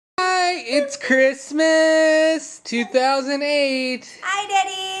It's Christmas 2008. Hi,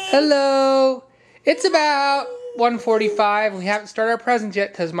 Daddy. Hello. It's about 1:45. We haven't started our presents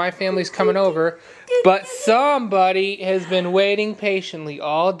yet because my family's coming over. But somebody has been waiting patiently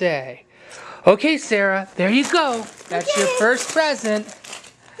all day. Okay, Sarah, there you go. That's your first present.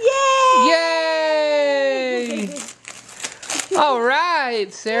 Yay! Yay! All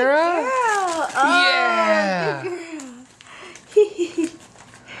right, Sarah. Good girl. Oh, Yeah. Good girl.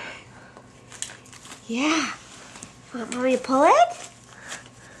 Yeah. Want me to pull it?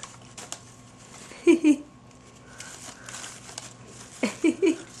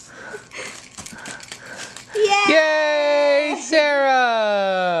 Yay,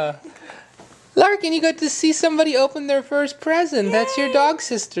 Sarah! Larkin, you got to see somebody open their first present. Yay. That's your dog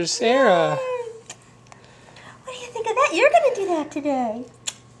sister, Sera. Yay. What do you think of that? You're going to do that today.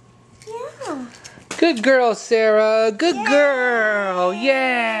 Yeah. Good girl, Sera. Good girl.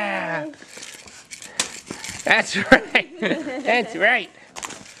 Yeah. That's right. That's right.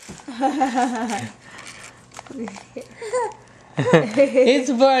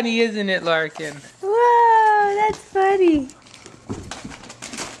 It's funny, isn't it, Larkin? Whoa, that's funny.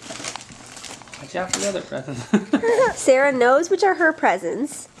 Watch out for the other presents. Sera knows which are her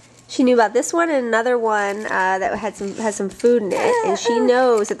presents. She knew about this one and another one that has some food in it, and she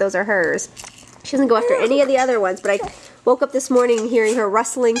knows that those are hers. She doesn't go after any of the other ones, but I woke up this morning hearing her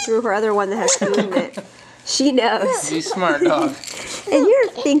rustling through her other one that has food in it. She knows. You smart dog. And you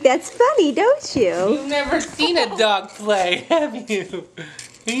think that's funny, don't you? You've never seen a dog play, have you?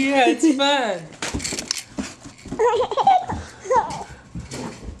 Yeah, it's fun.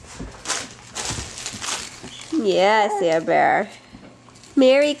 Yes, Sera Bear.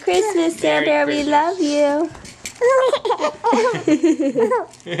 Merry Christmas, Sera Bear. We love you.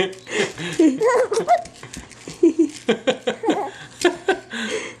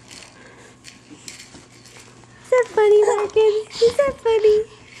 Is that funny, Larkin? Is that funny?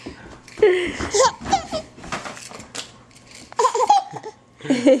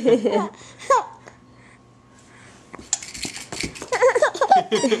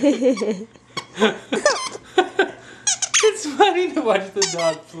 It's funny to watch the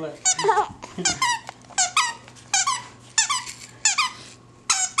dog play.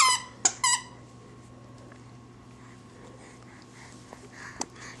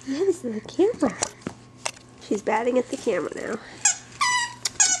 Yes, the camera. She's batting at the camera now.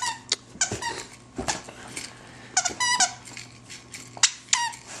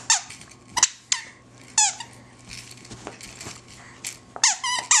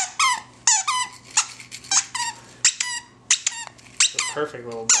 It's a perfect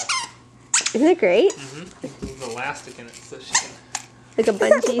little duck. Isn't it great? Mm-hmm. There's elastic in it so she can... Like a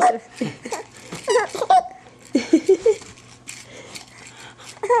bungee.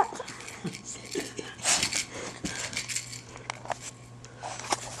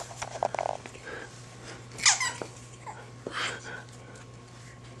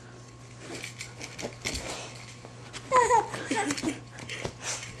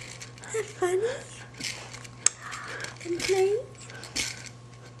 Is that funny? Complain?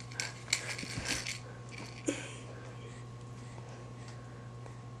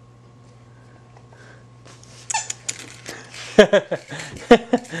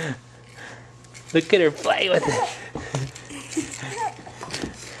 Look at her play with it.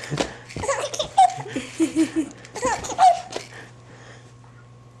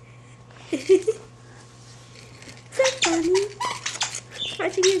 Is that funny?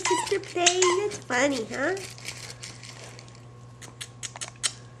 Watching your sister play, that's funny, huh?